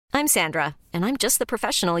I'm Sandra, and I'm just the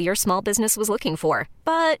professional your small business was looking for.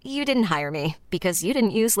 But you didn't hire me because you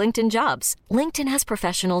didn't use LinkedIn Jobs. LinkedIn has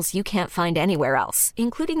professionals you can't find anywhere else,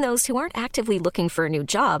 including those who aren't actively looking for a new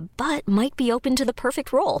job, but might be open to the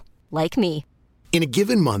perfect role, like me. In a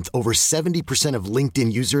given month, over 70% of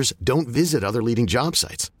LinkedIn users don't visit other leading job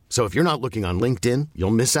sites. So if you're not looking on LinkedIn,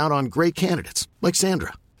 you'll miss out on great candidates like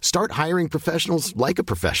Sandra. Start hiring professionals like a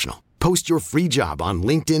professional. Post your free job on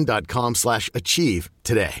linkedin.com/achieve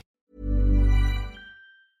today.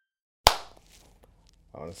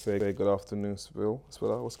 I want to say good afternoon,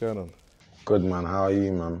 Spiller. What's going on? Good, man. How are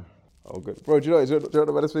you, man? Oh, good. Bro, do you know what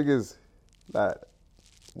the baddest thing is? Like,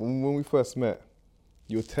 when we first met,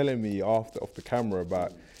 you were telling me off the camera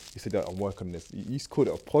about, you said that I'm working on this. You used to call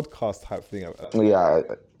it a podcast type thing. Yeah,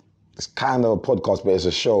 it's kind of a podcast, but it's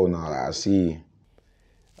a show now that I see.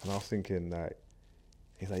 And I was thinking, like,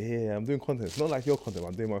 he's like, yeah, I'm doing content. It's not like your content, but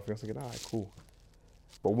I'm doing my thing. I was thinking, all right, cool.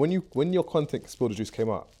 But when your content, Spill the Juice,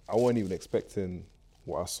 came out, I wasn't even expecting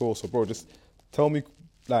what I saw. So, bro, just tell me,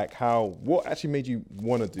 like, what actually made you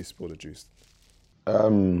want to do Spill the Juice?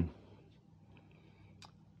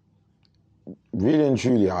 Really and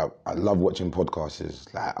truly, I love watching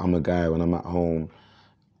podcasts. Like, I'm a guy, when I'm at home,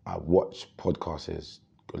 I watch podcasts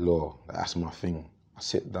galore. That's my thing. I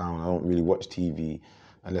sit down, I don't really watch TV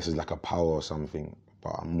unless it's like a power or something, but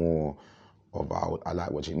I'm more of, I like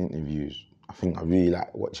watching interviews. I think I really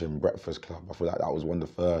like watching Breakfast Club. I feel like that was one of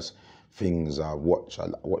the first things I watch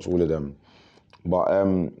all of them. But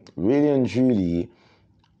really and truly,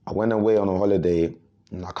 I went away on a holiday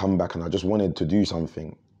and I come back and I just wanted to do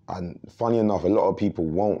something. And funny enough, a lot of people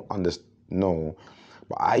won't know,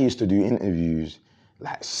 but I used to do interviews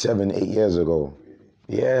like 7-8 years ago.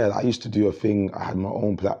 Yeah, I used to do a thing. I had my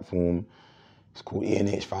own platform. It's called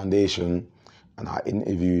ENH Foundation, and I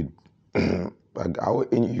interviewed. I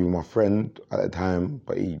would interview my friend at the time,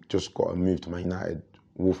 but he just got a move to Man United,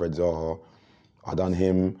 Wilfred Zaha. I done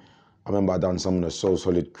him. I remember I done some of the So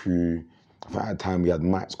Solid crew. I think at the time we had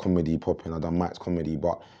Max Comedy popping. I done Max Comedy,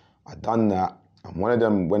 but I done that. And one of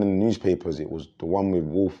them went in the newspapers. It was the one with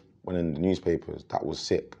Wolf went in the newspapers. That was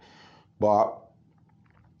sick. But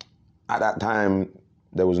at that time,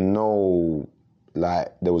 there was no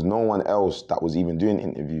one else that was even doing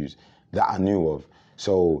interviews that I knew of.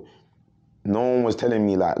 So no one was telling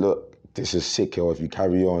me like, look, this is sick, or if you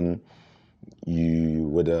carry on, you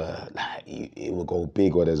would it will go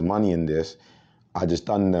big, or there's money in this. I just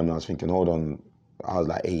done them and I was thinking, hold on, I was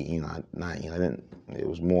like 18, 19, it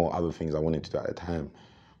was more other things I wanted to do at the time.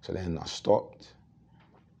 So then I stopped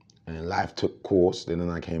and life took course. Then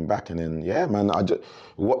I came back and then, yeah, man, I just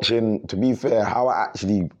watching, to be fair, how I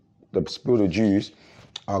actually Spill the Juice,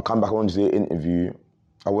 I'll come back on to the interview.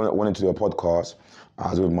 I wanted to do a podcast. I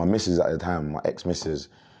was with my missus at the time, my ex-missus,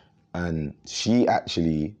 and she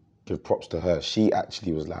actually, give props to her, she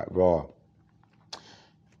actually was like, raw,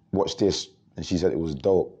 watch this. And she said it was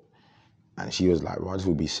dope. And she was like, raw, this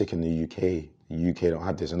would be sick in the UK. The UK don't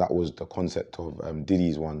have this. And that was the concept of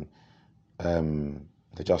Diddy's one,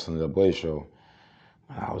 the Justin and the Boy show.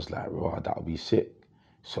 And I was like, raw, that would be sick.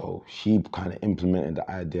 So she kind of implemented the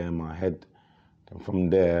idea in my head. And from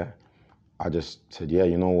there, I just said, yeah,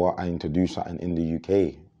 you know what, I need to do something in the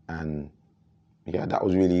UK. And yeah, that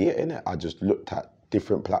was really it, innit? I just looked at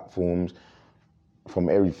different platforms from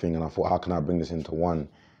everything and I thought, how can I bring this into one?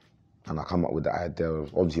 And I come up with the idea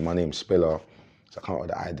of, obviously my name's Spiller, so I come up with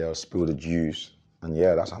the idea of Spill the Juice. And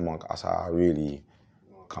yeah, that's how I really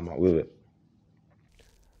come up with it.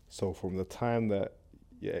 So from the time that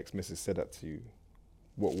your ex-missus said that to you,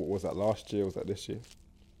 what was that, last year, was that this year?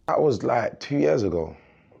 That was like 2 years ago.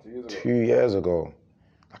 2 years ago.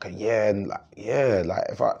 Like a year and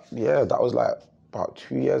that was like about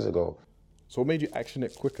 2 years ago. So what made you action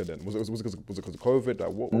it quicker then? Was it because of COVID?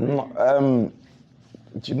 Like what?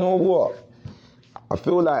 Do you know what? I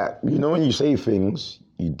feel like, you know, when you say things,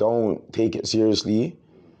 you don't take it seriously,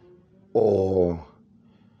 or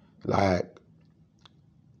like,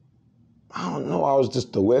 I don't know, I was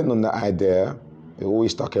just waiting on the idea. It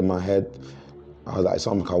always stuck in my head. I was like,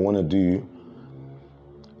 something I want to do.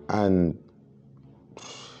 And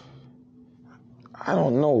I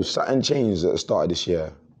don't know, something changed at the start of this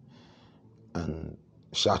year. And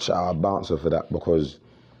shout out Bouncer for that, because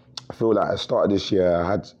I feel like at the start of this year,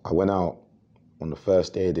 I went out on the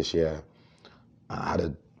first day of this year and I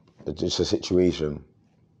had just a situation.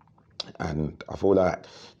 And I feel like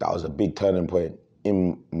that was a big turning point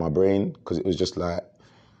in my brain, because it was just like,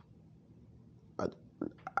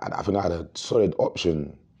 I think I had a solid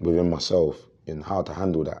option within myself in how to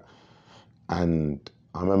handle that. And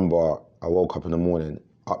I remember I woke up in the morning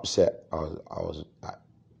upset. I was like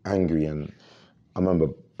angry, and I remember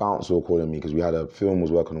bouncer calling me because we had a film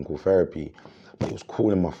was working on called Therapy. But he was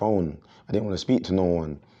calling my phone. I didn't want to speak to no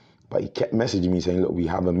one. But he kept messaging me saying, look, we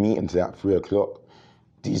have a meeting today at 3 o'clock.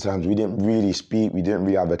 These times we didn't really speak, we didn't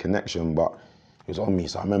really have a connection, but it was on me.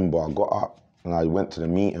 So I remember I got up and I went to the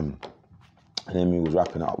meeting, and then we was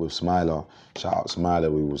wrapping it up with Smiler. Shout out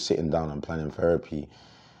Smiler, we were sitting down and planning therapy.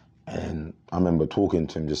 And I remember talking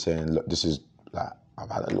to him, just saying, look, this is like, I've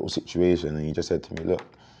had a little situation, and he just said to me, look,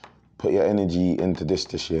 put your energy into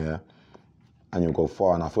this year and you'll go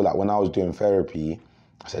far. And I feel like when I was doing therapy,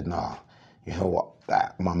 I said, nah, you know what,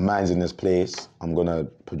 like, my mind's in this place, I'm gonna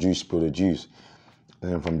Spill the Juice.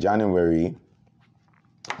 And then from January,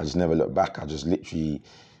 I just never looked back. I just literally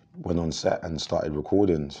went on set and started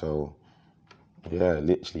recording. So yeah,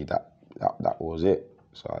 literally that was it.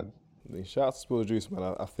 So shout out to Spill the Juice,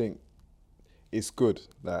 man. I think it's good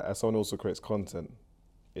that as someone also creates content,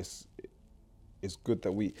 it's good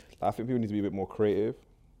that I think people need to be a bit more creative,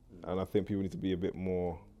 and I think people need to be a bit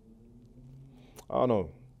more, I don't know,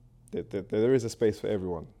 there is a space for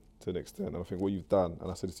everyone to an extent, and I think what you've done, and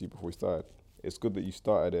I said this to you before we started, it's good that you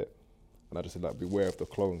started it, and I just said, like, beware of the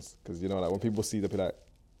clones, because, you know, like, when people see, they'll be like,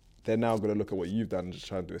 they're now going to look at what you've done and just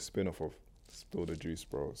try and do a spin-off of Spill the Juice,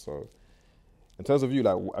 bro. So in terms of you,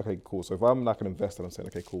 like, okay, cool, so if I'm like an investor, I'm saying,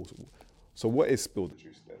 okay, cool, so what is Spill the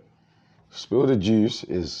Juice then? Spill the Juice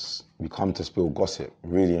is, we come to spill gossip,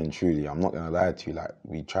 really and truly. I'm not going to lie to you, like,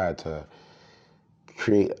 we try to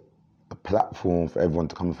create a platform for everyone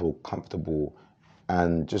to come and feel comfortable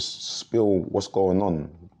and just spill what's going on.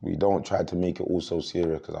 We don't try to make it all so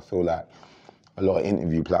serious, because I feel like a lot of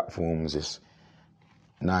interview platforms is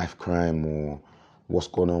knife crime or what's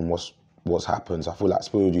going on, what's happened. So I feel like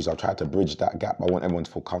Spill the Juice, I've tried to bridge that gap. I want everyone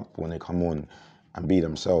to feel comfortable when they come on and be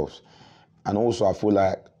themselves. And also I feel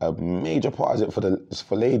like a major part of it is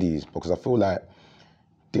for ladies, because I feel like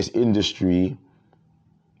this industry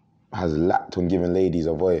has lacked on giving ladies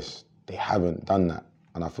a voice. They haven't done that.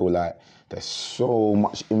 And I feel like there's so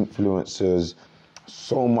much influencers,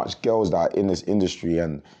 so much girls that are in this industry,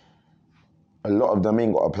 and a lot of them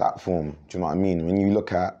ain't got a platform. Do you know what I mean? When you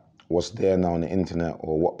look at what's there now on the internet,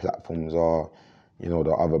 or what platforms are, you know,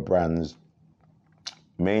 the other brands,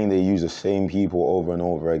 mainly they use the same people over and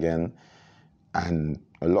over again, and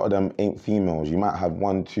a lot of them ain't females. You might have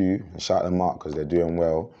 1, 2, and shout them out because they're doing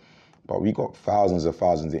well, but we got thousands of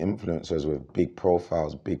influencers with big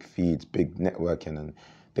profiles, big feeds, big networking, and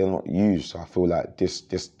they're not used. So I feel like this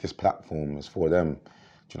platform is for them.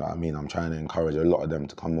 Do you know what I mean? I'm trying to encourage a lot of them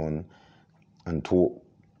to come on and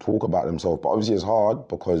talk about themselves. But obviously it's hard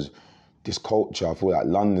because this culture, I feel like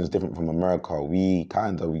London's different from America. We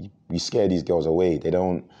scare these girls away. They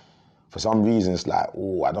don't, for some reason, it's like,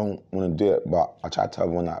 oh, I don't want to do it. But I try to tell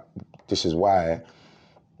everyone that this is why. I'm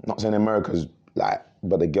not saying America's like,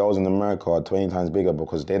 but the girls in America are 20 times bigger,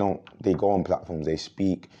 because they go on platforms, they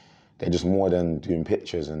speak, they're just more than doing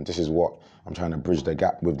pictures. And this is what I'm trying to bridge the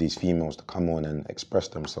gap with these females, to come on and express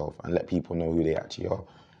themselves and let people know who they actually are.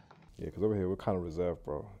 Yeah, because over here we're kind of reserved,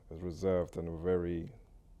 bro. It's reserved and we're very,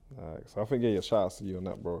 so I think, yeah, shout out to you on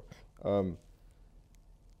that, bro.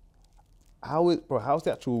 How's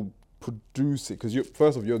the actual producing? Because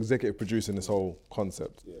first of all, you're executive producing this whole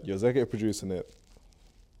concept. Yeah. You're executive producing it.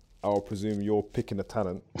 I'll presume you're picking the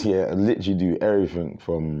talent. Yeah, I literally do everything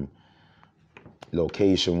from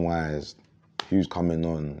location-wise, who's coming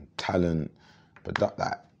on, talent, but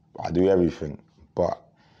I do everything. But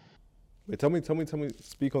wait, tell me,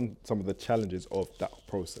 speak on some of the challenges of that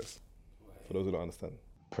process, for those who don't understand.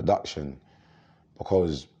 Production,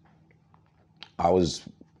 because I was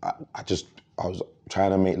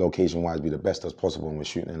trying to make location-wise be the best as possible when we're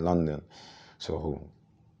shooting in London. So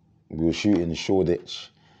we were shooting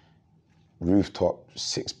Shoreditch, rooftop,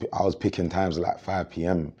 I was picking times like 5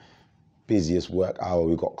 p.m, busiest work hour.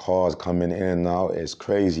 We got cars coming in and out, it's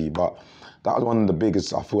crazy. But that was one of the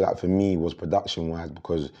biggest, I feel like, for me, was production-wise,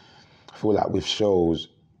 because I feel like with shows,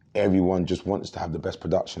 everyone just wants to have the best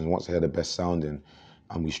production, wants to hear the best sounding,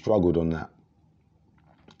 and we struggled on that.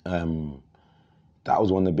 That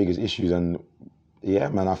was one of the biggest issues. And yeah,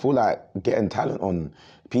 man, I feel like getting talent on,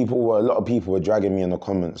 a lot of people were dragging me in the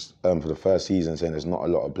comments for the first season, saying there's not a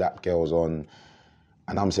lot of black girls on,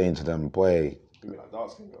 and I'm saying to them, boy, you mean like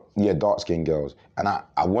dark-skinned girls? Yeah, dark-skinned girls. And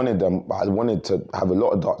I wanted to have a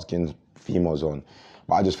lot of dark-skinned females on,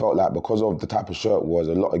 but I just felt like because of the type of show it was,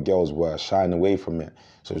 a lot of girls were shying away from it.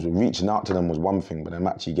 So reaching out to them was one thing, but then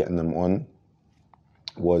actually getting them on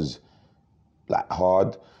was like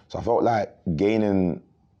hard. So I felt like gaining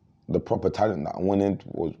the proper talent that I wanted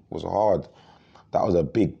was hard. That was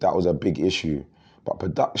a big issue. But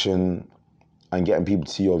production and getting people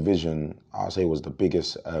to see your vision, I'll say, was the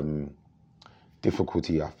biggest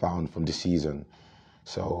difficulty I found from this season.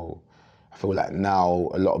 So I feel like now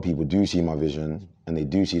a lot of people do see my vision and they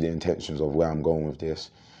do see the intentions of where I'm going with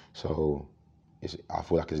this. So I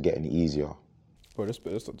feel like it's getting easier. Bro, just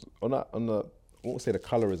on the, I won't say the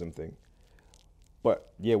colorism thing,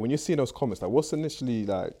 but yeah, when you're seeing those comments, like what's initially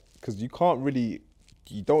like, because you can't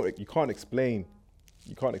explain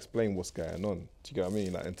what's going on. Do you get what I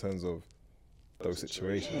mean? Like in terms of those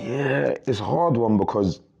situations. Yeah, it's a hard one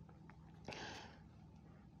because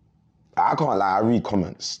I can't lie, I read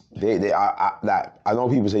comments. I know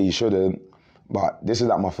people say you shouldn't, but this is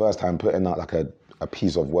like my first time putting out like a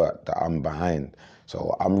piece of work that I'm behind.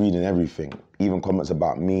 So I'm reading everything, even comments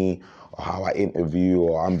about me or how I interview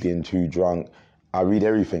or I'm being too drunk. I read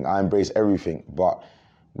everything, I embrace everything. But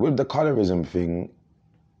with the colorism thing,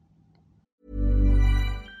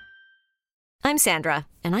 I'm Sandra,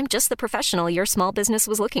 and I'm just the professional your small business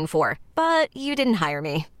was looking for. But you didn't hire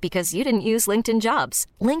me because you didn't use LinkedIn Jobs.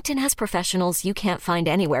 LinkedIn has professionals you can't find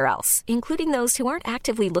anywhere else, including those who aren't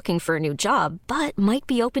actively looking for a new job, but might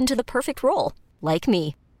be open to the perfect role, like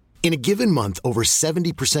me. In a given month, over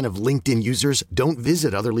 70% of LinkedIn users don't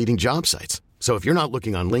visit other leading job sites. So if you're not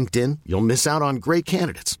looking on LinkedIn, you'll miss out on great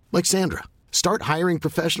candidates like Sandra. Start hiring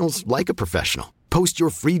professionals like a professional. Post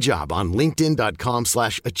your free job on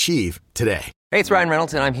linkedin.com/achieve today. Hey, it's Ryan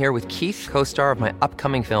Reynolds, and I'm here with Keith, co-star of my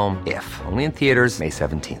upcoming film, If, only in theaters May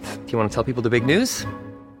 17th. Do you want to tell people the big news?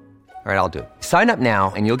 All right, I'll do it. Sign up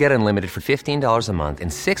now and you'll get unlimited for $15 a month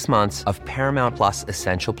and 6 months of Paramount Plus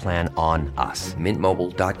Essential Plan on us.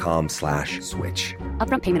 MintMobile.com/switch.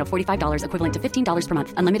 Upfront payment of $45 equivalent to $15 per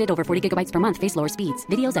month. Unlimited over 40 gigabytes per month. Face lower speeds.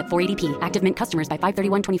 Videos at 480p. Active Mint customers by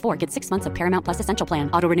 531.24 get 6 months of Paramount Plus Essential Plan.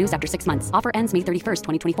 Auto renews after 6 months. Offer ends May 31st,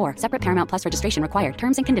 2024. Separate Paramount Plus registration required.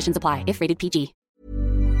 Terms and conditions apply if rated PG.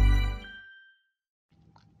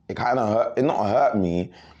 it kind of hurt, it not hurt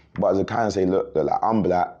me, but it kind of say, look, like I'm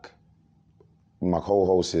black, my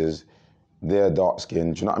co-hosts, they're dark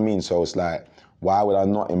skinned, do you know what I mean? So it's like, why would I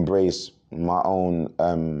not embrace my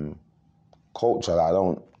own culture? Like, I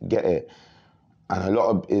don't get it. And a lot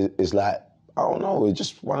of it's like, I don't know, it's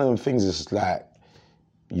just one of them things, it's like,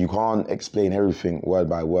 you can't explain everything word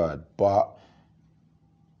by word, but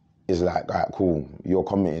it's like, all right, cool, you're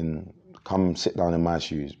commenting, come sit down in my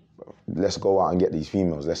shoes. Let's go out and get these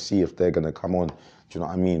females. Let's see if they're gonna come on. Do you know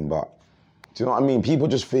what I mean? But do you know what I mean? People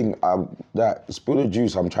just think that Spill the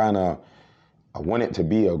Juice, I want it to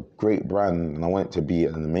be a great brand and I want it to be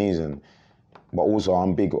an amazing, but also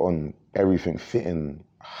I'm big on everything fitting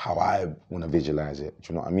how I want to visualize it.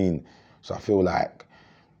 Do you know what I mean? So I feel like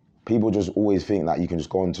people just always think that you can just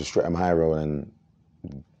go into Streatham High Road and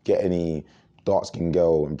get any dark-skinned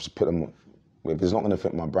girl and just put them, if it's not going to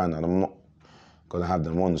fit my brand, and I'm not going to have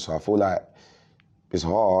them on. So I feel like it's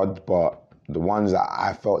hard, but the ones that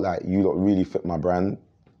I felt like you lot really fit my brand,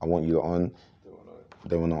 I want you lot on,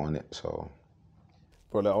 they were not on it, so.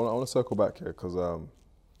 Bro, like, I want to circle back here because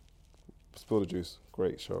Spill the Juice,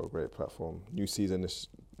 great show, great platform. New season is,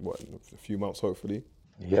 what, in a few months, hopefully?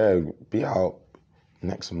 Yeah, be out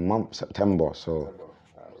next month, September, so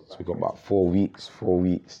we got about 4 weeks.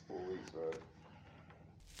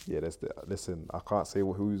 Yeah, listen, I can't say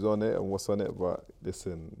who's on it and what's on it, but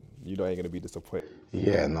listen, you ain't going to be disappointed.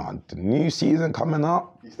 Yeah, no, the new season coming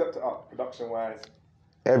up. You stepped it up, production-wise.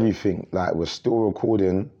 Everything, like we're still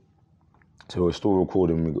recording,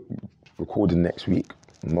 recording next week,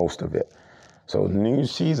 most of it. So new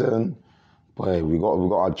season, boy, we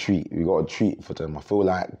got a treat. We got a treat for them. I feel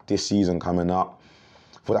like this season coming up,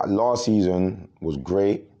 for that last season was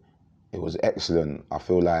great. It was excellent. I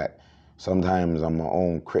feel like sometimes I'm my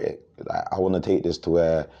own critic. Like, I want to take this to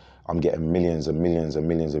where I'm getting millions and millions and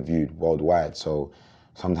millions of views worldwide. So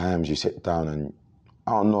sometimes you sit down and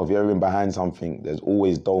I don't know, if you're ever been behind something, there's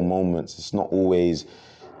always dull moments. It's not always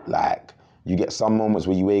like, you get some moments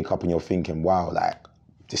where you wake up and you're thinking, wow, like,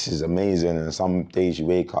 this is amazing. And some days you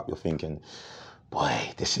wake up, you're thinking,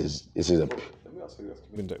 boy, this is a... Let me ask you this.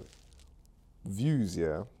 Views,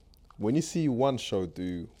 yeah? When you see one show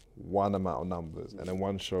do one amount of numbers and then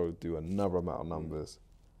one show do another amount of numbers,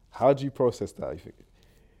 how do you process that? You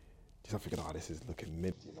start thinking, oh, this is looking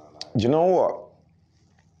mid. Do you know what?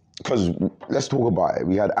 Because let's talk about it.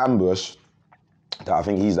 We had Ambush, that I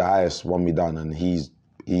think he's the highest one we done, and he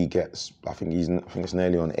gets, I think it's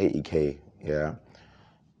nearly on 80K, yeah.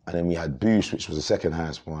 And then we had Boost, which was the second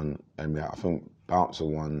highest one, and I think Bouncer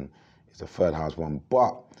one is the third highest one.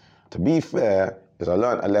 But to be fair, is I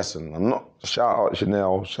learned a lesson. I'm not, shout out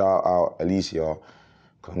Chanel, shout out Alicia,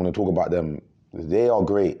 because I'm going to talk about them. They are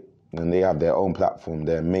great, and they have their own platform.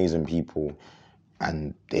 They're amazing people,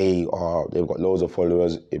 and they've got loads of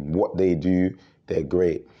followers. In what they do, they're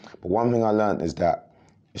great. But one thing I learned is that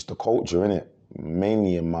it's the culture, innit?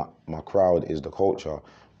 Mainly in my crowd is the culture,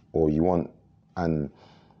 or you want, and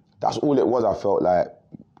that's all it was. I felt like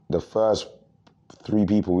the first 3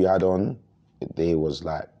 people we had on, they was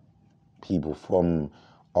like people from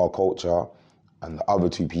our culture, and the other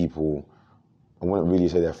 2 people, I wouldn't really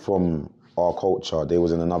say they're from our culture. They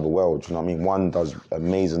was in another world, you know what I mean? One does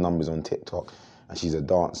amazing numbers on TikTok, and she's a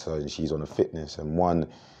dancer, and she's on a fitness, and one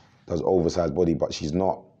does oversized body, but she's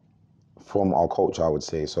not from our culture, I would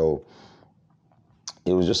say. So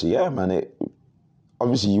it was just, yeah, man,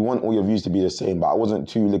 obviously you want all your views to be the same, but I wasn't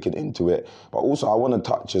too looking into it. But also I want to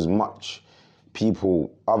touch as much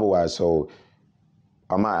people otherwise. So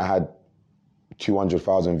I might have had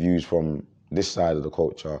 200,000 views from this side of the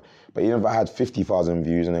culture, but even if I had 50,000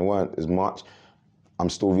 views and they weren't as much, I'm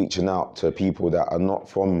still reaching out to people that are not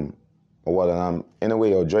from a world, and I'm in a way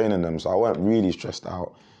you're joining them. So I weren't really stressed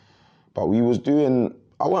out. But I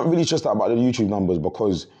weren't really stressed out about the YouTube numbers,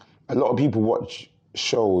 because a lot of people watch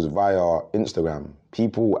shows via Instagram.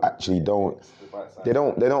 People actually don't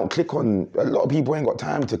click on, a lot of people ain't got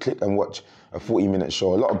time to click and watch a 40-minute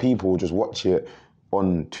show. A lot of people just watch it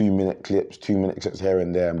on 2-minute clips, 2-minute clips here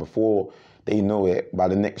and there, and before they know it, by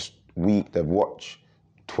the next week they've watched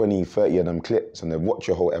 20, 30 of them clips and they've watched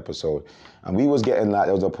your whole episode. And we was getting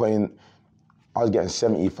there was a point, I was getting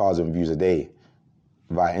 70,000 views a day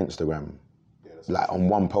via Instagram, on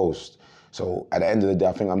one post. So at the end of the day,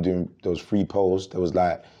 I think I'm doing those 3 posts. I was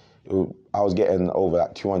getting over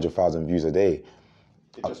 200,000 views a day.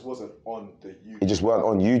 It just wasn't on the YouTube. It just weren't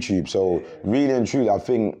on YouTube. So really and truly, I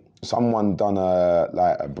think someone done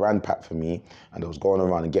a brand pack for me, and it was going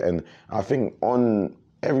around and getting, I think on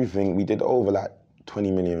everything, we did over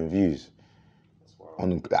 20 million views.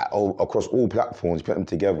 On across all platforms, put them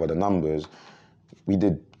together, the numbers, we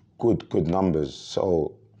did good numbers.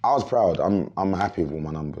 So I was proud. I'm happy with all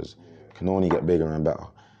my numbers. Can only get bigger and better.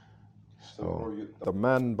 So the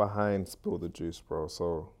man behind Spill the Juice, bro.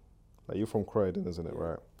 So you're from Croydon, isn't it,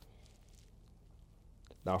 right?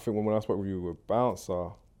 Now I think when I spoke with you with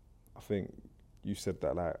Bouncer, I think you said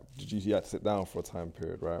that you had to sit down for a time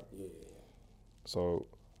period, right? Yeah. So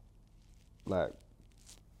let's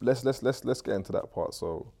get into that part.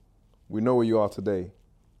 So we know where you are today,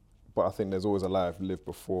 but I think there's always a life lived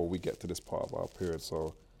before we get to this part of our period.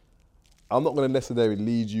 So I'm not going to necessarily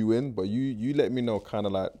lead you in, but you let me know kind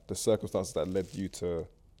of the circumstances that led you to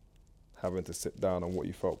having to sit down and what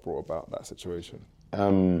you felt brought about that situation.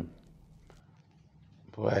 Boy,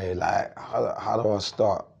 how do I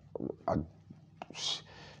start?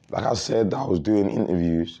 Like I said, I was doing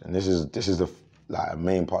interviews, and this is the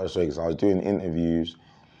main part of the story, because I was doing interviews,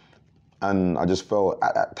 and I just felt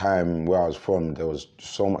at that time where I was from, there was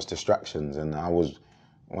so much distractions, and I was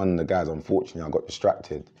one of the guys, unfortunately, I got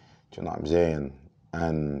distracted. Do you know what I'm saying?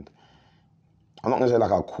 And I'm not gonna say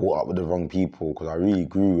I caught up with the wrong people, because I really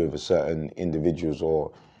grew with a certain individuals,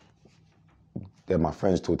 or they're my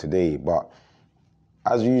friends till today. But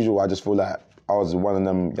as usual, I just feel like I was one of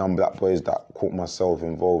them young black boys that caught myself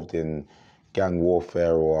involved in gang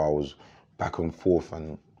warfare, or I was back and forth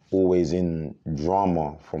and always in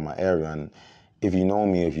drama from my area. And if you know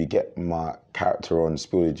me, if you get my character on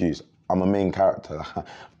Spill the Juice, I'm a main character.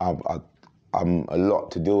 I'm a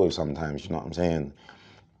lot to deal with sometimes, you know what I'm saying?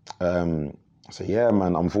 So yeah,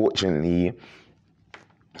 man, unfortunately,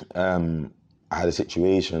 I had a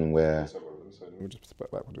situation where... Let me just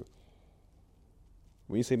step back.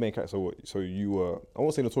 When you say main character, so you were, I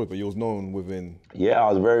won't say notorious, but you was known within... Yeah,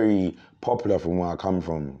 I was very popular from where I come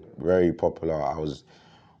from, very popular. I don't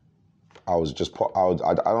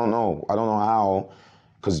know how,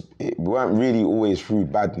 because it weren't really always through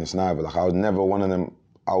badness neither. I was never one of them.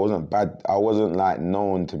 I wasn't bad. I wasn't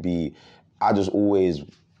known to be. I just always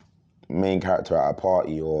main character at a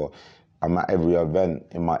party, or I'm at every event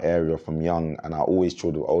in my area from young, and I always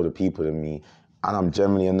chilled with older people than me, and I'm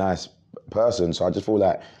generally a nice person. So I just feel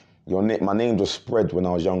like my name just spread when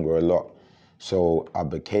I was younger a lot. So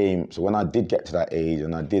when I did get to that age,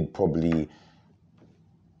 and I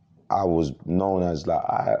was known as do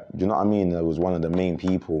you know what I mean? I was one of the main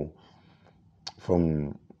people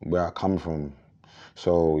from where I come from.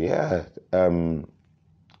 So yeah,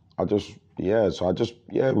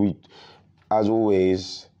 we, as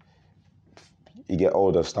always, you get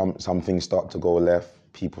older, some things start to go left,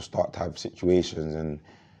 people start to have situations, and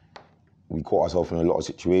we caught ourselves in a lot of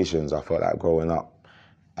situations, I felt like, growing up.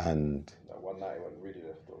 And one night it went really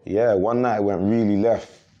left, though. Yeah, one night it went really left.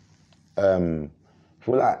 I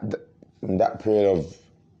feel like in that period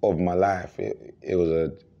of my life, I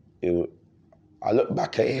look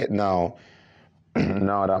back at it now,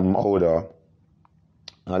 now that I'm older,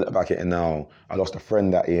 And I look back at it now, I lost a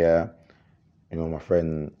friend that year. You know, my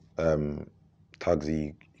friend Tugsy,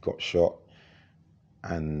 he got shot.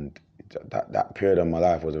 And that period of my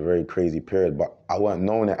life was a very crazy period, but I weren't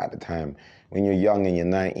knowing it at the time. When you're young and you're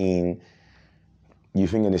 19, you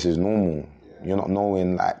thinking this is normal. Yeah. You're not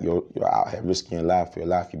knowing like you're out here risking your life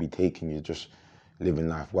you be taking, you're just living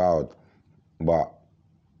life wild. But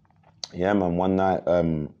yeah, man, one night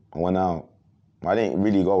I went out. I didn't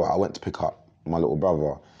really go out. I went to pick up my little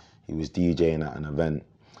brother. He was DJing at an event.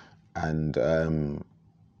 And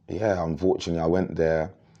yeah, unfortunately I went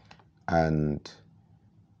there and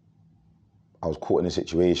I was caught in a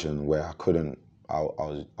situation where I couldn't, I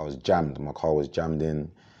was jammed. My car was jammed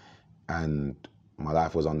in and my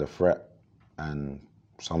life was under threat, and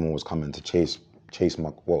someone was coming to chase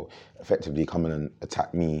effectively coming and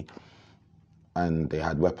attack me, and they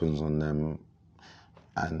had weapons on them.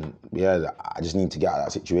 And yeah, I just need to get out of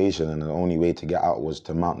that situation, and the only way to get out was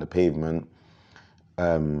to mount the pavement.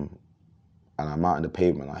 And I mounted the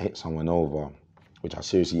pavement, I hit someone over, which I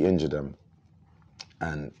seriously injured them,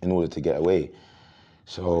 and in order to get away.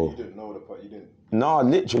 So you didn't know the part, you didn't? No,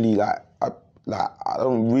 literally, I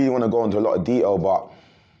don't really want to go into a lot of detail, but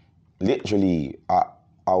literally, I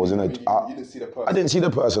was in a. You didn't see the person? I didn't see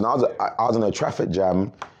the person. I was in a traffic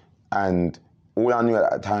jam, and all I knew at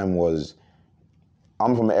that time was,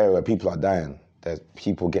 I'm from an area where people are dying. There's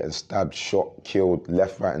people getting stabbed, shot, killed,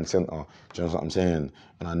 left, right, and centre. Do you know what I'm saying?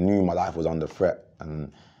 And I knew my life was under threat,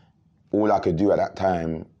 and all I could do at that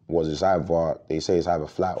time was it's either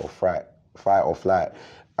fight or flight.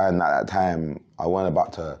 And at that time, I weren't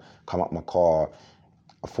about to come up my car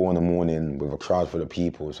at 4 a.m. with a crowd full of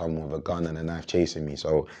people, someone with a gun and a knife chasing me.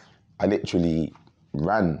 So I literally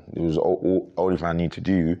ran. It was only thing I needed to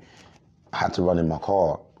do. I had to run in my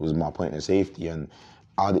car. It was my point of safety. And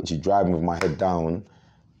I was literally driving with my head down,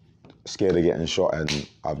 scared of getting shot, and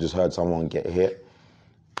I've just heard someone get hit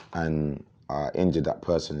and I injured that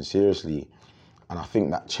person seriously. And I think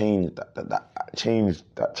that changed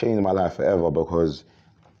my life forever, because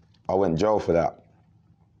I went jail for that.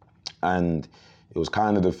 And it was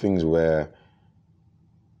kind of the things where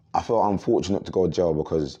I felt unfortunate to go to jail,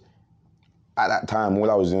 because at that time,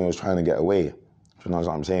 all I was doing was trying to get away. You know what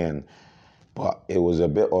I'm saying? But it was a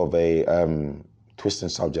bit of a twisting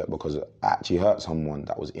subject, because I actually hurt someone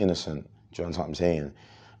that was innocent. Do you know what I'm saying?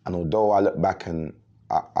 And although I look back and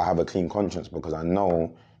I have a clean conscience, because I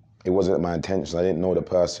know it wasn't my intention, I didn't know the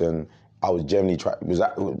person, I was generally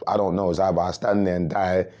I don't know, it's either I stand there and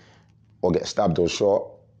die or get stabbed or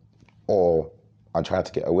shot, or I tried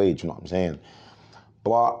to get away, do you know what I'm saying?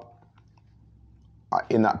 But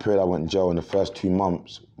in that period I went to jail. In the first 2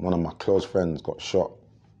 months, one of my close friends got shot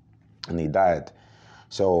and he died.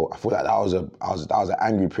 So I feel like that was an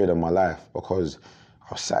angry period of my life, because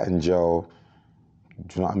I was sat in jail,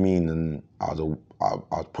 do you know what I mean? And I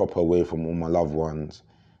was proper away from all my loved ones.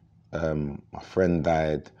 My friend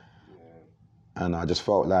died, and I just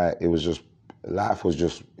felt like it was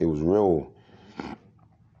real.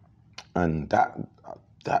 And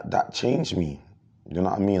that changed me. You know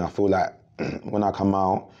what I mean? I feel like when I come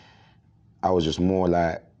out, I was just more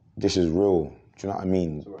like, this is real. Do you know what I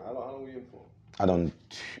mean? So how long were you in for? I done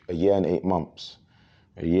a year and 8 months.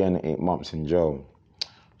 A year and 8 months in jail.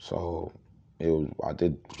 So I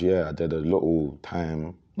did a little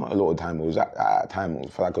time. Not a little time, it was at that time, it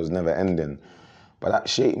felt like it was never ending. But that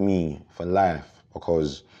shaped me for life,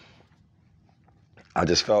 because I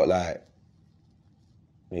just felt like,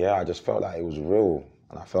 it was real.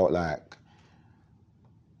 And I felt like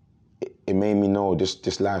it made me know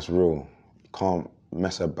this life's real. You can't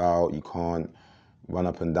mess about, you can't run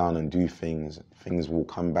up and down and do things. Things will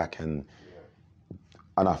come back, and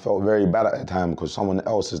I felt very bad at the time, because someone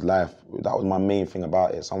else's life, that was my main thing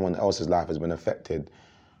about it, someone else's life has been affected.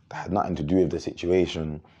 That had nothing to do with the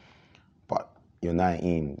situation, but you're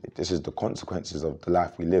 19. This is the consequences of the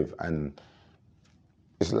life we live, and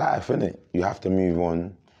it's life, innit? You have to move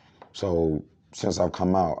on. So since I've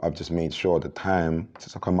come out, I've just made sure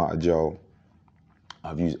since I come out of jail,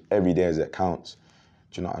 I've used every day as it counts.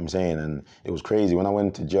 Do you know what I'm saying? And it was crazy. When I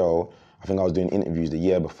went to jail, I think I was doing interviews the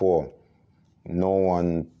year before. They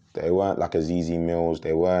weren't like Azizi Mills,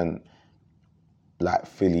 they weren't like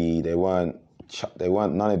Philly, they weren't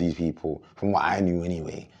none of these people, from what I knew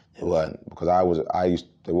anyway. They weren't, because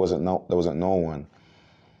there wasn't no one,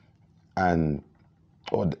 and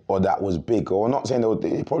or that was big. Or I'm not saying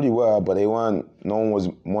they probably were, but they weren't. No one was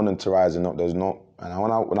monetizing up. There's no. And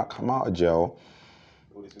when I come out of jail,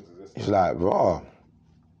 it's like, bro,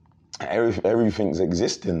 everything's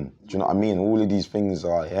existing. Do you know what I mean? All of these things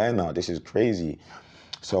are here now. This is crazy.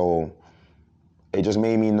 So it just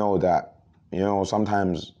made me know that you know,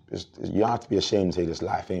 sometimes you have to be ashamed to say this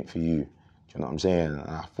life ain't for you. Do you know what I'm saying? And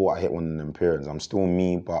I thought I hit one of them periods. I'm still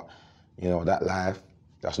me, but, you know, that life,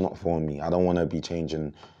 that's not for me. I don't want to be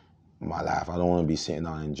changing my life. I don't want to be sitting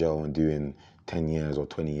down in jail and doing 10 years or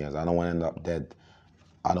 20 years. I don't want to end up dead.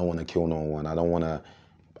 I don't want to kill no one. I don't want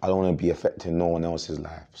to be affecting no one else's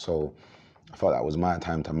life. So I felt that was my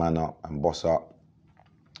time to man up and boss up.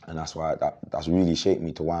 And that's why that's really shaped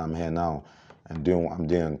me to why I'm here now and doing what I'm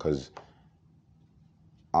doing, because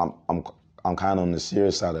I'm kind of on the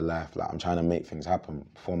serious side of life. Like, I'm trying to make things happen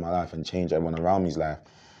for my life and change everyone around me's life.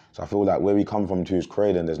 So I feel like where we come from to is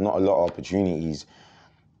Croydon, there's not a lot of opportunities.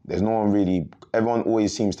 There's no one really, everyone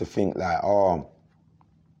always seems to think like, oh,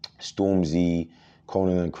 Stormzy,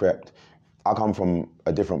 Conan and Crept. I come from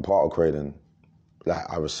a different part of Croydon. Like,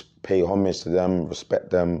 I pay homage to them, respect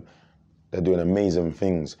them. They're doing amazing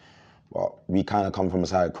things. But we kind of come from a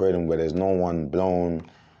side of Croydon where there's no one blown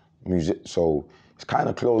music, so it's kind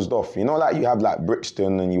of closed off. You know, like you have like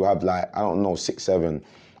Brixton and you have like, I don't know, 6-7.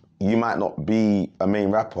 You might not be a main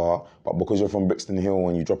rapper, but because you're from Brixton Hill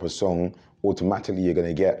and you drop a song, automatically you're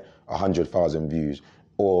gonna get 100,000 views.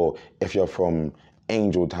 Or if you're from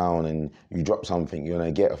Angel Town and you drop something, you're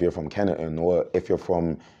gonna get, if you're from Kennerton, or if you're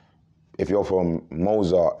from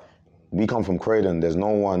Mozart. We come from Croydon, there's no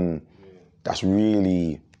one that's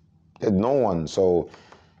really, there's no one. So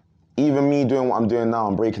even me doing what I'm doing now,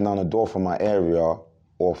 I'm breaking down a door for my area,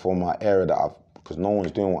 or for my area because no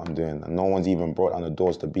one's doing what I'm doing, and no one's even brought down the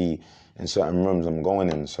doors to be in certain rooms I'm going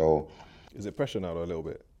in, so. Is it pressure now though, a little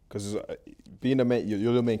bit? Because being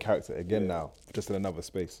you're the main character again now, just in another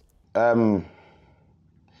space. I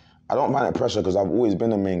don't find it pressure because I've always been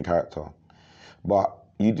the main character. But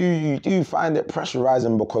you do find it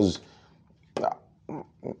pressurizing because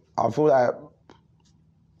I feel like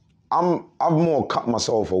I've more cut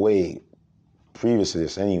myself away previous to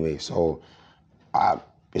this anyway, so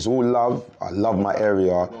it's all love. I love my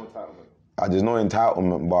area. There's no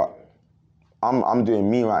entitlement, but I'm doing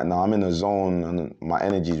me right now. I'm in a zone and my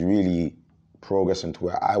energy is really progressing to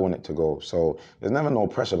where I want it to go. So there's never no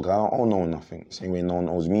pressure because I don't owe no one nothing. Same way no one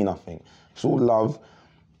owes me nothing. It's all love.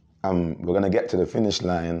 We're gonna get to the finish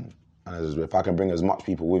line, and if I can bring as much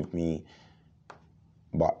people with me,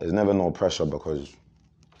 but there's never no pressure because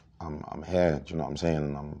I'm here, do you know what I'm saying?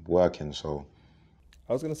 And I'm working, so.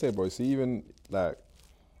 I was gonna say, bro, see, even like,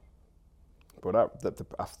 bro,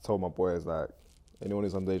 I've told my boys, like, anyone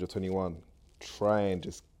who's under the age of 21, try and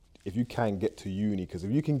just, if you can, get to uni, because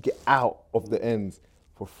if you can get out of the ends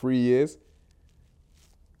for 3 years,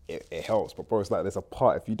 it helps. But bro, it's like there's a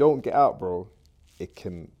part. If you don't get out, bro, it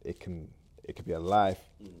can be a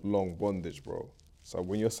lifelong bondage, bro. So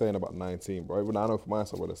when you're saying about 19, bro, even I know for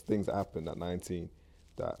myself, well, there's things that happened at 19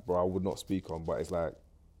 that, bro, I would not speak on, but it's like,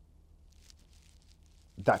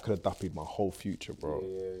 that could have dappied my whole future, bro.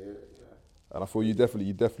 Yeah. And I thought you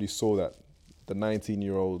definitely saw that the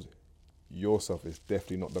 19-year-old yourself is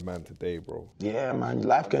definitely not the man today, bro. Yeah, man,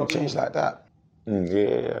 life can change like that.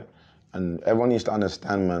 Yeah. And everyone needs to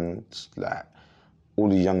understand, man, like, all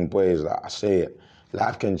these young boys, like I say it,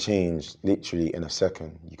 life can change literally in a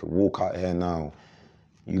second. You could walk out here now,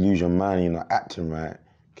 you lose your mind, you're not acting right, it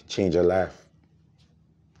can change your life.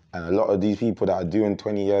 And a lot of these people that are doing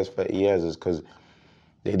 20 years, 30 years is because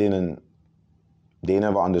they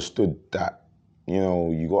never understood that, you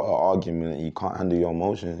know, you got an argument and you can't handle your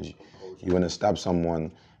emotions. You want to stab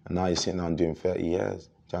someone and now you're sitting down doing 30 years.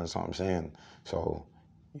 Do you understand what I'm saying? So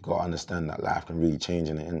you got to understand that life can really change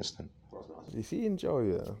in an instant. You see in jail,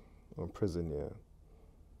 yeah, or prison, yeah,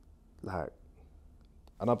 like,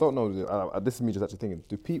 and I don't know, this is me just actually thinking,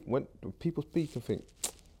 do people speak and think,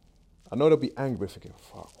 I know they'll be angry thinking,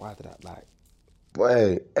 fuck, why did that, like?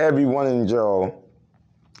 Boy, everyone in jail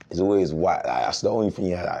is always white. Like, that's the only thing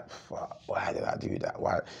you're like, fuck, why did I do that?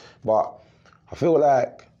 Why? But I feel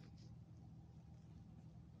like,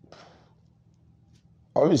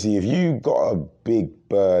 obviously, if you got a big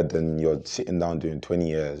bird and you're sitting down doing 20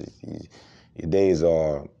 years, your days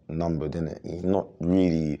are numbered, innit? You're not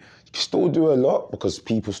really, you can still do a lot because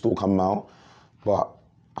people still come out, but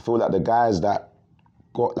I feel like the guys that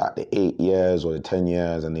got like the 8 years or the 10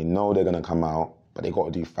 years and they know they're gonna come out, but they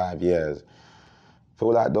gotta do 5 years, I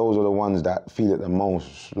feel like those are the ones that feel it the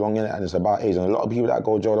most long in it, and it's about age. And a lot of people that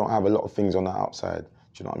go to jail don't have a lot of things on the outside. Do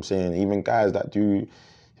you know what I'm saying? Even guys that do,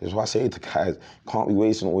 that's what I say to guys, can't be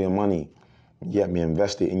wasting all your money. You get me,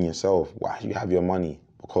 invest it in yourself. Why do you have your money?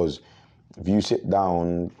 Because if you sit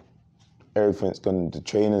down, everything's gonna, the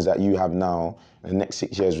trainers that you have now, in the next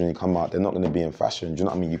 6 years when you come out, they're not gonna be in fashion. Do you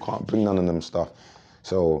know what I mean? You can't bring none of them stuff.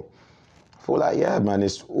 So I feel like, yeah, man,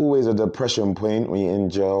 it's always a depression point when you're in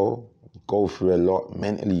jail. go through a lot.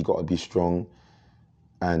 Mentally, you got to be strong,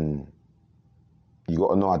 and you got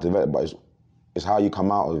to know how to develop. But it's how you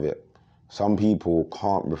come out of it. Some people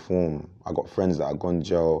can't reform. I got friends that have gone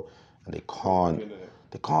jail, and they can't.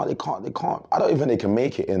 They can't. I don't even think they can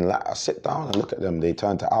make it in. Like, I sit down and look at them. They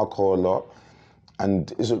turn to alcohol a lot,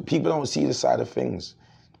 and people don't see the side of things.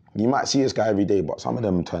 You might see this guy every day, but some of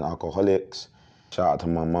them turn alcoholics. Shout out to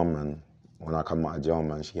my mum, man. When I come out of jail,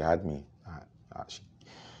 man, she had me.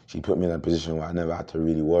 She put me in a position where I never had to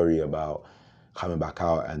really worry about coming back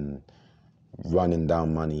out and running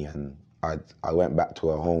down money. And I went back to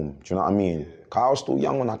her home. Do you know what I mean? 'Cause I was still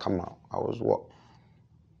young when I come out. I was what?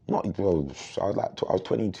 I was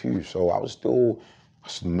 22, so I was still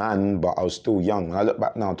a man, but I was still young. When I look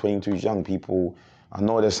back now, 22 is young. People, I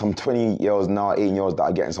know there's some 20-year-olds now, 18-year-olds that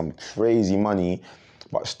are getting some crazy money,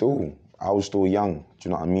 but still, I was still young. Do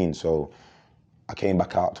you know what I mean? So I came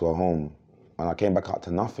back out to a home, and I came back out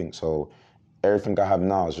to nothing. So everything I have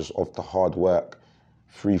now is just off the hard work,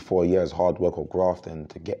 3-4 years hard work or grafting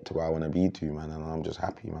to get to where I want to be to, man. And I'm just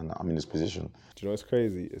happy, man, that I'm in this position. Do you know what's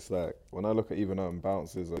crazy? It's like, when I look at even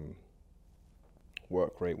Bounce's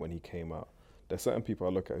work rate when he came out, there's certain people I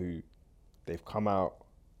look at who they've come out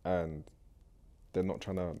and they're not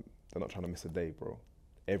trying to miss a day, bro.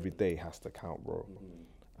 Every day has to count, bro. Mm-hmm.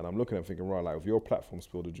 And I'm looking at them thinking, right, like, with your platform,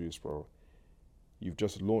 Spill the Juice, bro, you've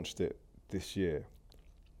just launched it this year,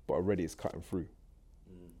 but already it's cutting through.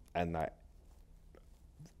 And like,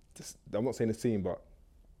 I'm not saying the scene, but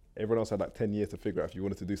everyone else had like 10 years to figure out if you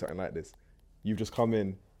wanted to do something like this. You've just come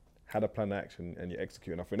in, had a plan of action, and you're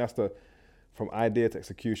executing. I think that's from idea to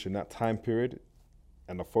execution, that time period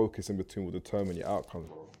and the focus in between will determine your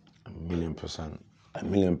outcomes. 1,000,000%.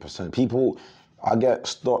 1,000,000%. People, I get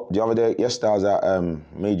stopped. The other day, yesterday I was at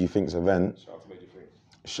Made You Think's event. Shout out to Made You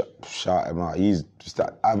Think. Shout him out. He's just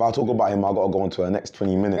if I talk about him, I've got to go on to the next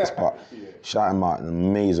 20 minutes, but shout him out, an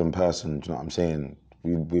amazing person, do you know what I'm saying?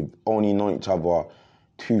 We've only known each other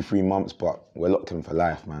 2-3 months, but we're locked in for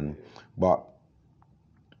life, man. But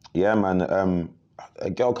yeah, man, a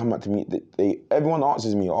girl come back to me, everyone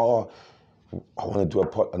answers me, oh, I want to do a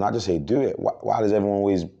pod, and I just say, do it. Why does everyone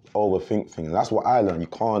always overthink things? And that's what I learned. You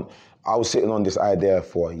can't, I was sitting on this idea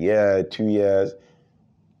for a year, 2 years.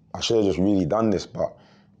 I should have just really done this, but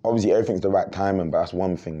obviously everything's the right timing, but that's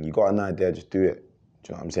one thing. You got an idea, just do it. Do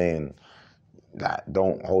you know what I'm saying? That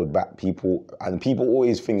don't hold back people. And people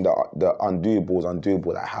always think that the undoable is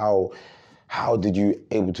undoable. Like, how did you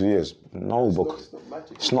able to do this? No, because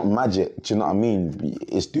it's not magic. Do you know what I mean?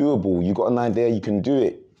 It's doable. You got an idea, you can do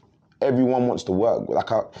it. Everyone wants to work.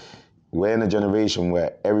 We're in a generation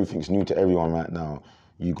where everything's new to everyone right now.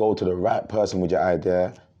 You go to the right person with your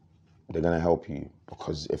idea, they're gonna help you.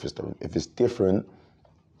 Because if it's different,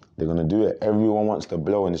 they're gonna do it. Everyone wants to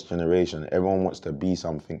blow in this generation. Everyone wants to be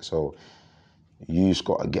something. So you just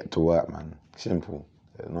gotta get to work, man. Simple.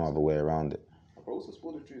 There's no other way around it. But also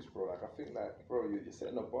Spill the Juice, bro. Like, I think, like, bro, you're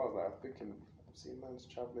setting the bars. Like, I'm thinking, I've seen man's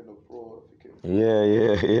traveling abroad. Yeah.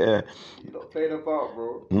 You're not playing about,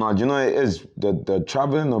 bro. No, do you know what it is? The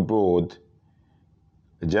traveling abroad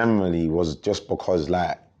generally was just because,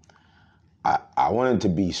 like, I wanted to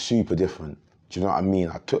be super different. Do you know what I mean?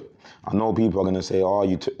 I know people are gonna say, oh,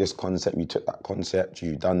 you took this concept, you took that concept,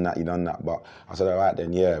 you done that. But I said, all right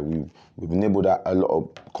then, yeah, we've nibbled at a lot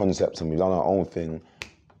of concepts and we've done our own thing.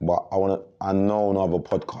 But I know no other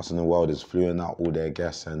podcast in the world is flew out all their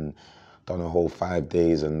guests and done a whole 5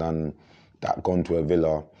 days and done that, gone to a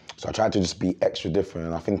villa. So I tried to just be extra different,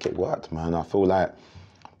 and I think it worked, man. I feel like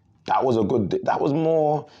it was a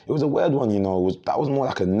weird one, you know. That was more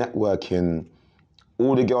like a networking.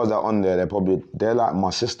 All the girls that are on there, they're like my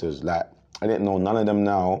sisters. Like, I didn't know none of them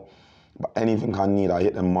now, but anything I need, I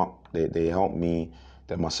hit them up. They help me.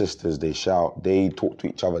 They're my sisters. They shout. They talk to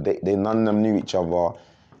each other. They none of them knew each other.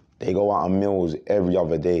 They go out on meals every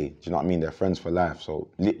other day. Do you know what I mean? They're friends for life. So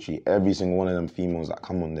literally every single one of them females that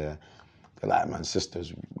come on there, they're like, man,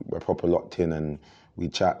 sisters. We're proper locked in and we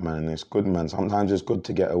chat, man. And it's good, man. Sometimes it's good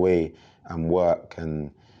to get away and work and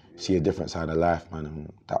see a different side of life, man,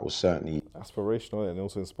 and that was certainly aspirational and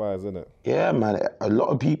also inspires, isn't it? Yeah, man. A lot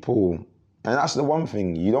of people, and that's the one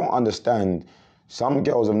thing you don't understand. Some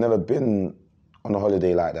girls have never been on a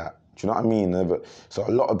holiday like that. Do you know what I mean? Never. So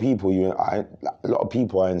a lot of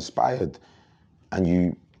people are inspired,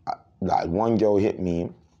 and like one girl hit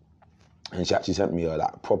me, and she actually sent me a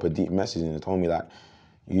like proper deep message and told me like,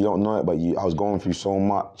 you don't know it, but I was going through so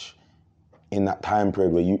much in that time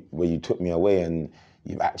period where you took me away, and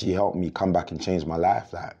you've actually helped me come back and change my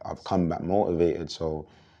life. Like, I've come back motivated, so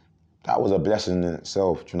that was a blessing in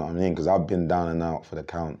itself, do you know what I mean? Because I've been down and out for the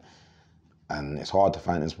count, And it's hard to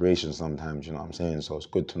find inspiration sometimes, you know what I'm saying? So it's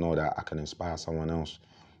good to know that I can inspire someone else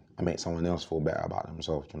and make someone else feel better about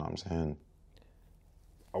themselves, you know what I'm saying?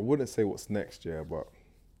 I wouldn't say what's next, but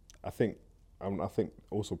I think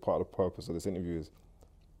also part of the purpose of this interview is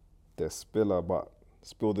there's Spiller, but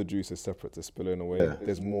Spill the Juice is separate to Spiller in a way. Yeah.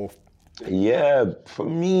 There's more. Yeah, for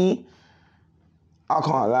me, I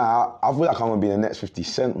can't lie. I feel like I'm gonna be the next 50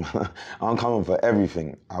 Cent, man. I'm coming for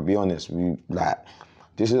everything. I'll be honest.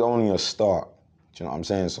 This is only a start. Do you know what I'm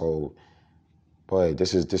saying? So, boy,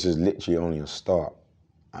 this is literally only a start.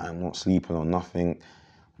 I'm not sleeping on nothing.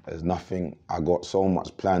 There's nothing. I got so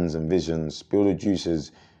much plans and visions. Spill the Juice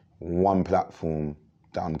is one platform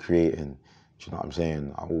that I'm creating. Do you know what I'm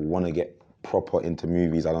saying? I want to get proper into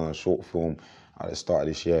movies. I done a short film at the start of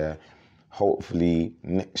this year. Hopefully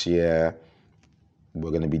next year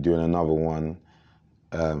we're going to be doing another one,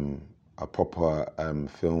 a proper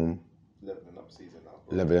film. Leveling up season now.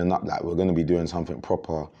 Leveling up, like we're going to be doing something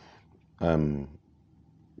proper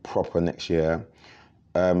next year.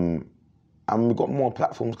 And we've got more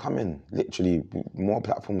platforms coming, literally more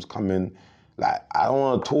platforms coming. Like, I don't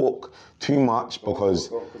want to talk too much but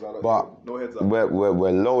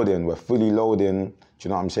we're loading, we're fully loading. Do you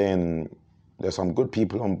know what I'm saying? There's some good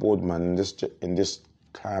people on board, man, in this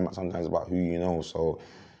climate sometimes about who you know. So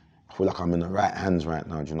I feel like I'm in the right hands right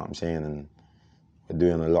now, do you know what I'm saying? And we're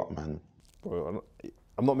doing a lot, man. Bro,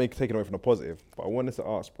 I'm not taking away from the positive, but I wanted to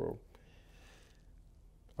ask, bro.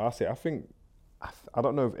 I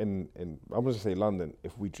don't know if I'm gonna just say London,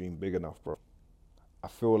 if we dream big enough, bro. I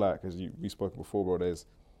feel like, as we spoke before, bro,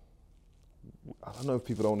 I don't know if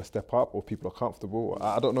people don't want to step up or people are comfortable.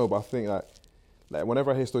 I don't know, but I think like whenever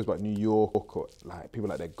I hear stories about New York or like people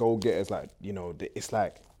like they're go-getters, like, you know, it's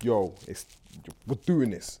like, yo, we're doing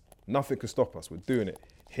this. Nothing can stop us. We're doing it.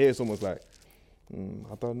 Here it's almost like,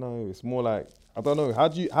 I don't know. It's more like, I don't know. How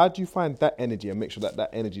do you find that energy and make sure that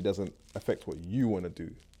energy doesn't affect what you want to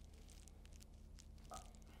do?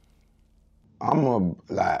 I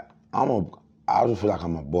just feel like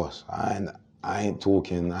I'm a boss. I ain't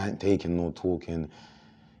talking. I ain't taking no talking.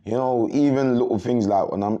 You know, even little things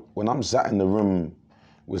like when I'm sat in the room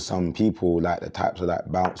with some people, like the types of like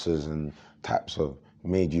bouncers and types of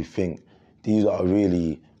made you think, these are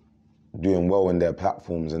really doing well in their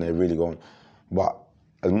platforms and they're really going. But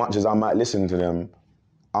as much as I might listen to them,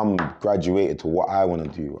 I'm graduated to what I want to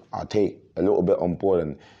do. I take a little bit on board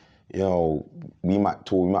and, you know, we might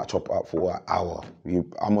chop up for an hour.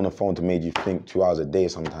 I'm on the phone to Made You Think 2 hours a day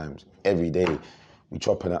sometimes, every day. We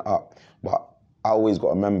chopping it up. But I always got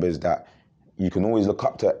to remember is that you can always look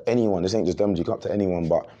up to anyone. This ain't just them, you look up to anyone.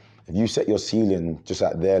 But if you set your ceiling just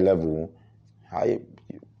at their level,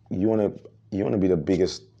 you want to be the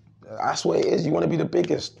biggest. That's what it is. You want to be the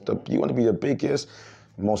biggest. You want to be the biggest,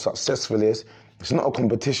 most successfulest. It's not a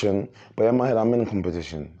competition, but in my head, I'm in a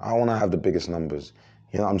competition. I want to have the biggest numbers.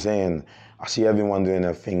 You know what I'm saying? I see everyone doing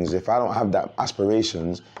their things. If I don't have that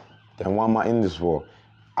aspirations, then what am I in this for?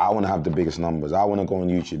 I want to have the biggest numbers. I want to go on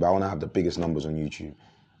YouTube. I want to have the biggest numbers on YouTube.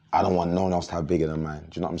 I don't want no one else to have bigger than mine.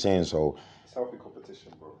 Do you know what I'm saying? So it's healthy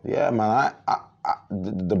competition, bro. Yeah, man.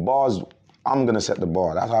 The bars, I'm going to set the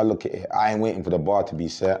bar. That's how I look at it. I ain't waiting for the bar to be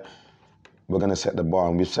set. We're going to set the bar,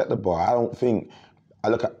 and we've set the bar. I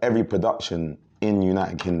look at every production in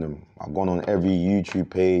United Kingdom. I've gone on every YouTube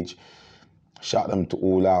page, shout them to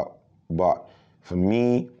all out. But for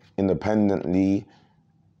me, independently,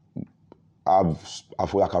 I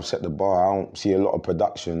feel like I've set the bar. I don't see a lot of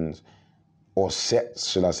productions or sets,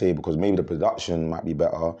 should I say, because maybe the production might be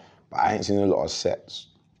better, but I ain't seen a lot of sets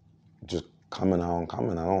just coming. I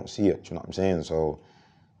don't see it, do you know what I'm saying? So,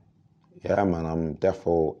 yeah, man, I'm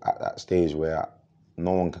defo at that stage where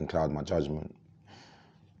no one can cloud my judgment.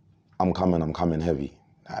 I'm coming heavy.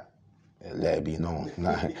 Let it be known.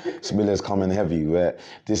 Spiller's coming heavy. Where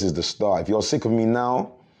this is the start. If you're sick of me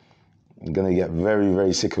now, you're gonna get very,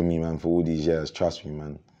 very sick of me, man, for all these years. Trust me,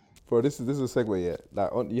 man. Bro, this is a segue, yeah.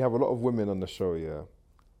 Like, you have a lot of women on the show, yeah.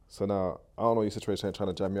 So now, I don't know your situation ain't trying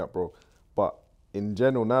to jam me up, bro. But in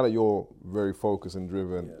general, now that you're very focused and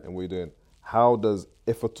driven and what you're doing, how does,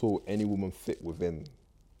 if at all, any woman fit within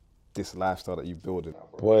this lifestyle that you're building?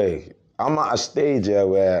 Boy, I'm at a stage here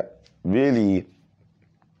where really,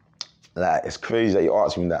 like, it's crazy that you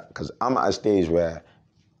asked me that, because I'm at a stage where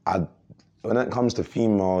when it comes to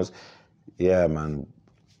females, yeah, man,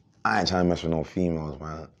 I ain't trying to mess with no females,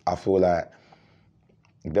 man. I feel like,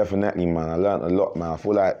 definitely, man, I learned a lot, man. I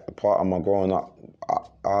feel like part of my growing up,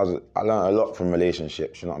 I learned a lot from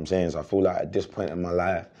relationships, you know what I'm saying? So I feel like at this point in my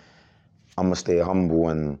life, I'm gonna stay humble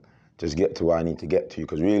and just get to where I need to get to,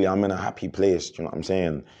 because really, I'm in a happy place, you know what I'm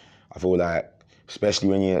saying? I feel like, especially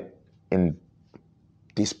when you're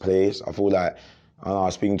this place. I feel like I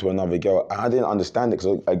was speaking to another girl and I didn't understand it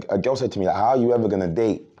because a girl said to me, like, how are you ever gonna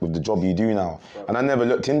date with the job you do now? And I never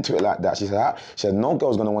looked into it like that. She said, no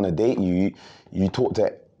girl's gonna wanna date you. You talk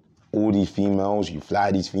to all these females, you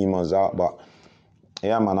fly these females out, but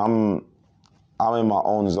yeah, man, I'm in my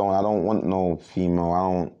own zone. I don't want no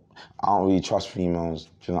female. I don't really trust females.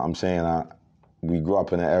 Do you know what I'm saying? We grew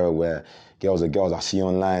up in an era where girls are girls. I see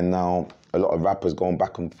online now a lot of rappers going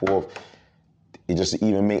back and forth. It just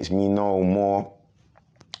even makes me know more.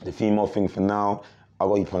 The female thing for now, I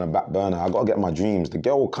got to keep on a back burner. I got to get my dreams. The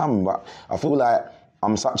girl will come, but I feel like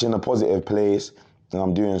I'm such in a positive place and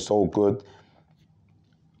I'm doing so good.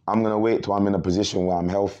 I'm gonna wait till I'm in a position where I'm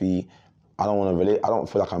healthy. I don't want to relate. I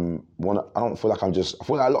feel like I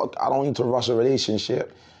don't need to rush a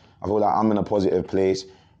relationship. I feel like I'm in a positive place.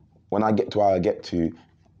 When I get to where I get to,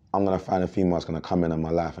 I'm gonna find a female that's gonna come in my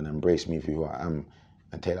life and embrace me for who I am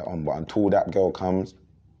and take that on. But until that girl comes,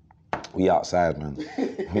 we outside, man.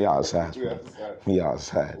 We outside. We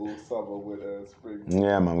outside. All summer, winter, spring.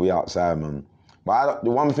 Yeah, man, we outside, man. But the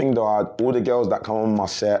one thing though, all the girls that come on my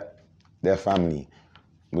set, they're family.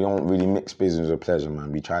 We don't really mix business with pleasure,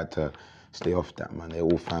 man. We try to stay off that, man. They're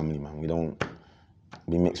all family, man. We don't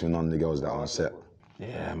be mixing none of the girls that are on set.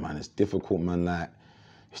 Yeah, man, it's difficult, man. Like,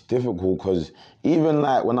 it's difficult because even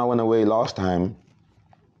like when I went away last time,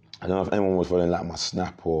 I don't know if anyone was following like my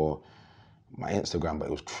Snap or my Instagram, but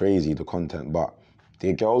it was crazy, the content. But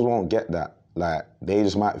the girls won't get that. Like, they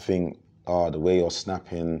just might think, oh, the way you're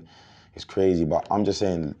snapping is crazy. But I'm just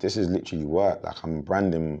saying, this is literally work. Like, I'm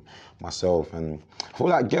branding myself. And I feel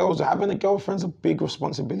like having a girlfriend's a big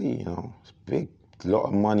responsibility, you know. It's big. A lot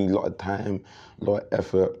of money, a lot of time, a lot of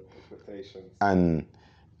effort. Expectations. And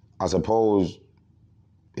I suppose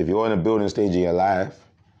if you're in a building stage of your life,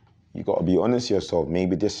 you got to be honest with yourself.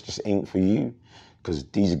 Maybe this just ain't for you. Because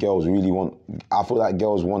these girls really I feel like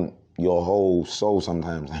girls want your whole soul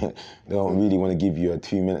sometimes. They don't really want to give you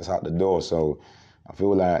 2 minutes out the door. So I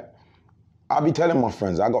feel like, I'll be telling my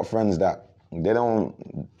friends, I got friends that they ain't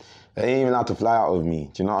even have to fly out with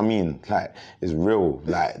me. Do you know what I mean? Like, it's real.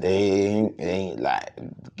 Like, they ain't like,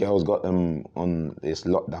 girls got them on this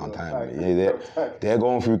lockdown time. Yeah, they're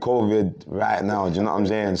going through COVID right now. Do you know what I'm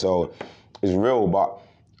saying? So it's real, but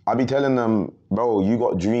I be telling them, bro, you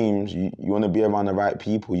got dreams, you want to be around the right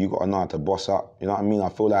people, you got to know how to boss up. You know what I mean? I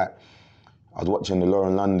feel like I was watching the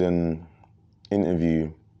Lauren London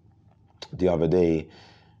interview the other day,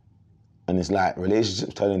 and it's like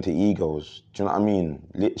relationships turn into egos. Do you know what I mean?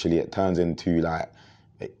 Literally, it turns into like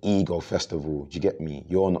an ego festival. Do you get me?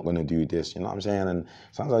 You're not going to do this. You know what I'm saying? And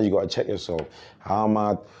sometimes you got to check yourself. How am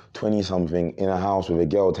I 20-something in a house with a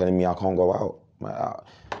girl telling me I can't go out? Like,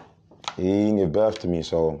 he didn't give birth to me,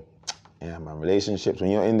 so yeah, man. Relationships,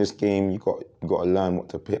 when you're in this game, you got to learn what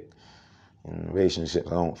to pick. In relationships,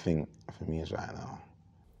 I don't think for me is right now.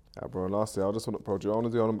 Yeah, bro. And lastly, I definitely want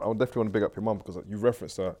to big up your mum because you've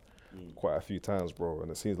referenced her quite a few times, bro.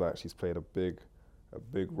 And it seems like she's played a big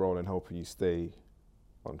role in helping you stay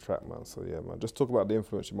on track, man. So yeah, man. Just talk about the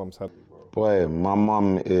influence your mum's had, bro. Boy, my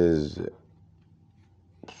mum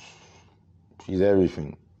she's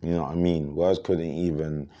everything. You know what I mean? Words couldn't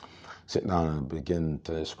even sit down and begin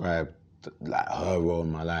to describe like her role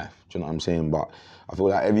in my life. Do you know what I'm saying? But I feel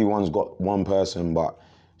like everyone's got one person, but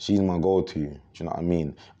she's my go-to. Do you know what I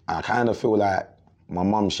mean? I kind of feel like my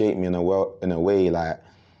mum shaped me in a way like,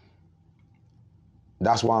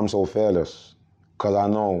 that's why I'm so fearless. Because I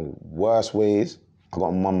know worse ways, I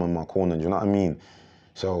got mum in my corner. Do you know what I mean?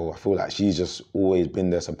 So I feel like she's just always been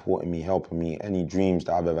there supporting me, helping me. Any dreams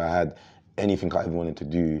that I've ever had, anything I ever wanted to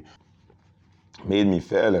do, made me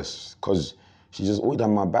fearless, because she just always had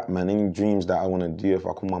my back, man. Any dreams that I want to do, if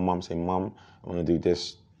I call my mum, say, Mum, I want to do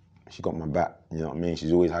this, she got my back, you know what I mean?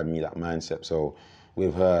 She's always had me that mindset. So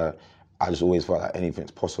with her, I just always felt like anything's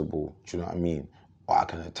possible, do you know what I mean? Or I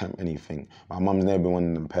can attempt anything. My mum's never been one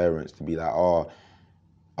of them parents to be like, oh,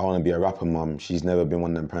 I want to be a rapper, Mum. She's never been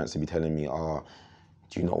one of them parents to be telling me, oh,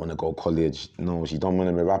 do you not want to go college? No, she don't want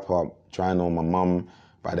to be a rapper. Trying on my mum,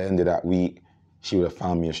 by the end of that week, she would have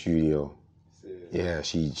found me a studio. Yeah,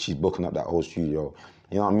 she's booking up that whole studio.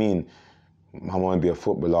 You know what I mean? My mum would be a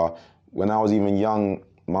footballer. When I was even young,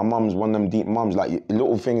 my mum's one of them deep mums. Like,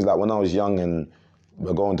 little things like when I was young and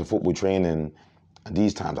we're going to football training, and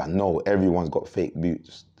these times I know everyone's got fake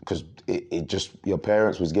boots, because it just, your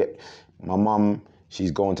parents my mum,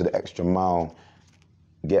 she's going to the extra mile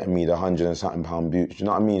getting me the 100 and something pound boots. You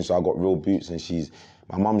know what I mean? So I got real boots, and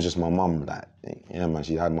my mum's just my mum. Like, yeah, man,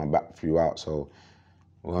 she had my back throughout. So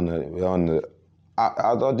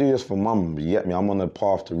I'll do this for mum, you get me? I'm on a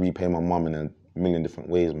path to repay my mum in a million different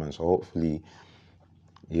ways, man. So hopefully,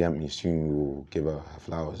 you get me, soon we'll give her her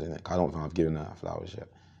flowers, innit? I don't think I've given her her flowers yet.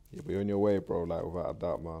 Yeah, but you're on your way, bro, like without a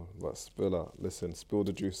doubt, man. But Spiller, listen, Spill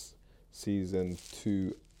the Juice season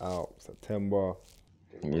 2 out September.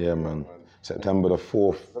 Yeah, man. September the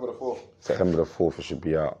 4th. September the 4th it should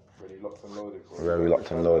be out. Really locked and loaded, bro. Very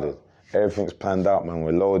locked and loaded. Everything's planned out, man.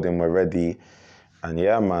 We're loading, we're ready. And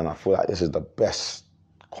yeah, man, I feel like this is the best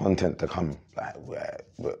content to come. Like,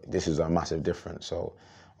 this is a massive difference. So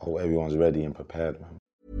I hope everyone's ready and prepared, man.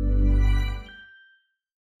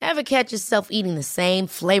 Ever catch yourself eating the same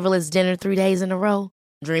flavorless dinner 3 days in a row?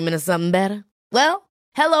 Dreaming of something better? Well,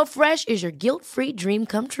 HelloFresh is your guilt-free dream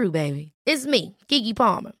come true, baby. It's me, Keke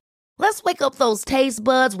Palmer. Let's wake up those taste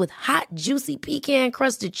buds with hot, juicy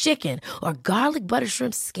pecan-crusted chicken or garlic butter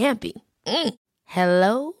shrimp scampi.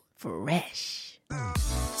 Hello Fresh.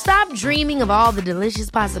 Stop dreaming of all the delicious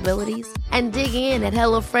possibilities and dig in at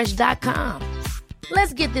HelloFresh.com.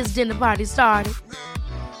 Let's get this dinner party started.